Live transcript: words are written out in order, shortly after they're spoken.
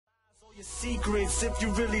Secrets, if you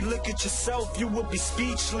really look at yourself, you will be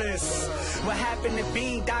speechless. What happened to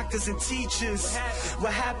being doctors and teachers?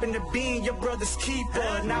 What happened to being your brother's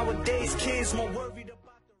keeper? Nowadays, kids more worried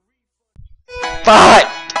about the Fuck!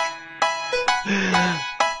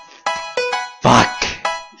 Fuck!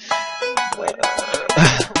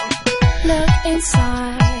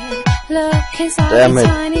 Look inside Damn your it.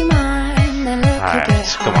 tiny mind, then look a bit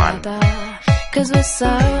come on. harder. 'Cause we're so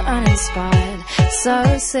uninspired,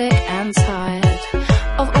 so sick and tired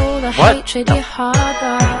of all the What? hatred you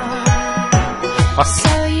harbor.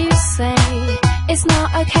 So you say it's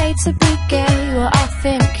not okay to be gay, well I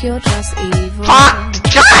think you're just evil.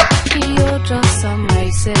 You're just some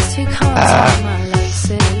racist who can't tie my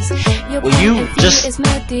laces. Your Will point you of view just- is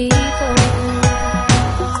medieval.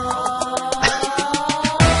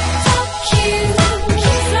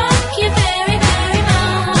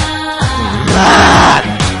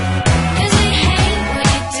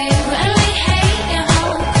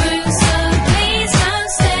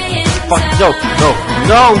 Fuck, no, no,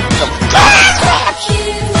 no,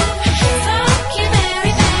 no.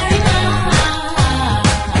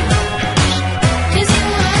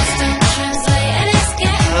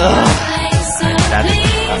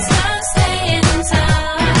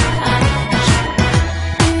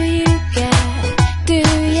 Do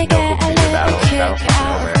you get a little kick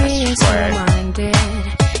out of being small-minded?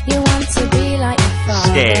 You want to be like your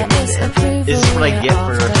father. Game. It's approval This is what I you're get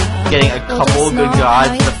for after. getting a couple of good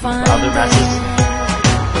gods for other messes.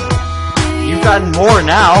 You've gotten more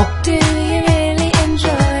now. Do you really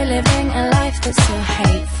enjoy living a life that's so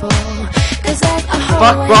hateful? 'Cause there's a whole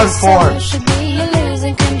Fuck way wrong your soul form. should be, you're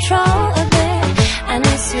losing control of it, and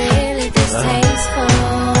it's really distasteful.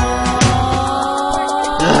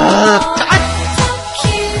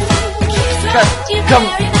 Come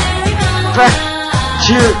back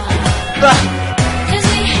to back.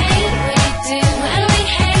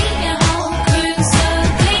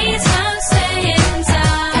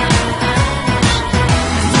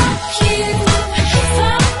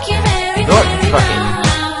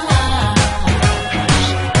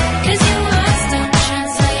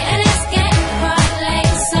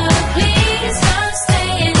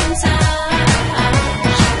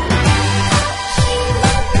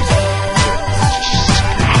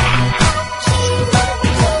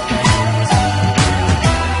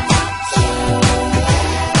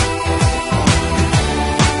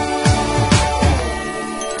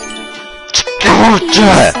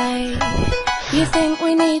 You think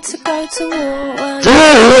we need to go to war?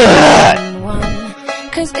 Well,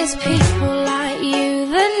 'cause it's people like you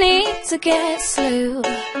that need to get slew.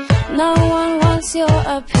 No one wants your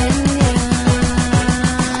opinion.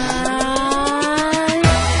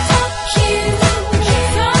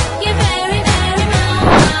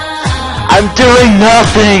 I'm doing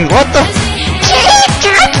nothing. What the?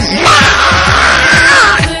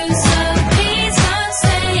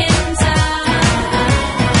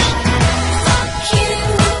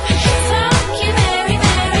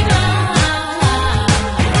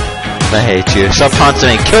 I hate you. Stop taunting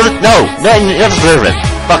me. Kill it. No, no, you don't deserve it.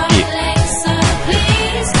 Fuck you.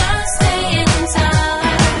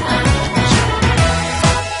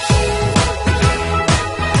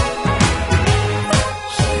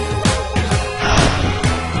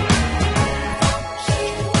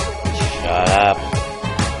 Shut up.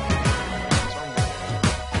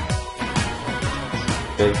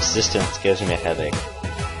 Your existence gives me a headache.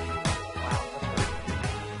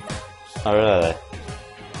 Oh, really?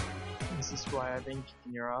 This is why I've been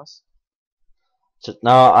kicking your ass.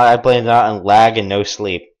 No, I blame that on lag and no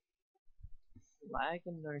sleep. Lag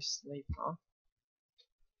and no sleep, huh?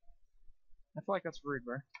 I feel like that's rude,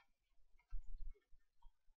 bro.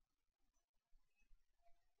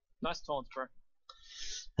 Nice taunts, bro.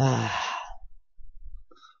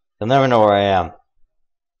 You'll never know where I am.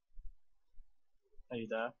 Are you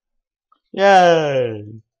there? Yay!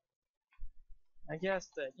 I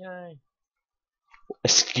guessed it, yay.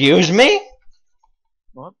 Excuse me?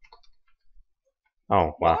 What?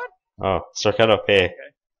 Oh, wow. Oh, Circuito P. Okay.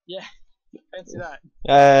 Yeah, fancy that.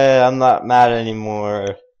 Yay, I'm not mad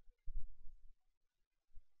anymore.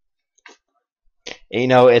 You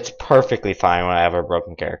know, it's perfectly fine when I have a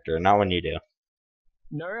broken character, not when you do.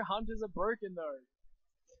 No, hunters are broken though.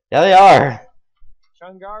 Yeah, they are.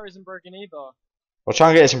 Shangar isn't broken either. Well,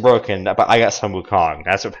 Chonga isn't broken, but I got some Wukong.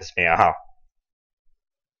 That's what pissed me off.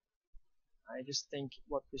 I just think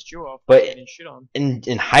what pissed you off But was getting shit on.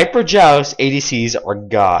 in Hyper Joust, ADCs are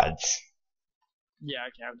gods. Yeah,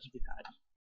 okay, I'll just be bad.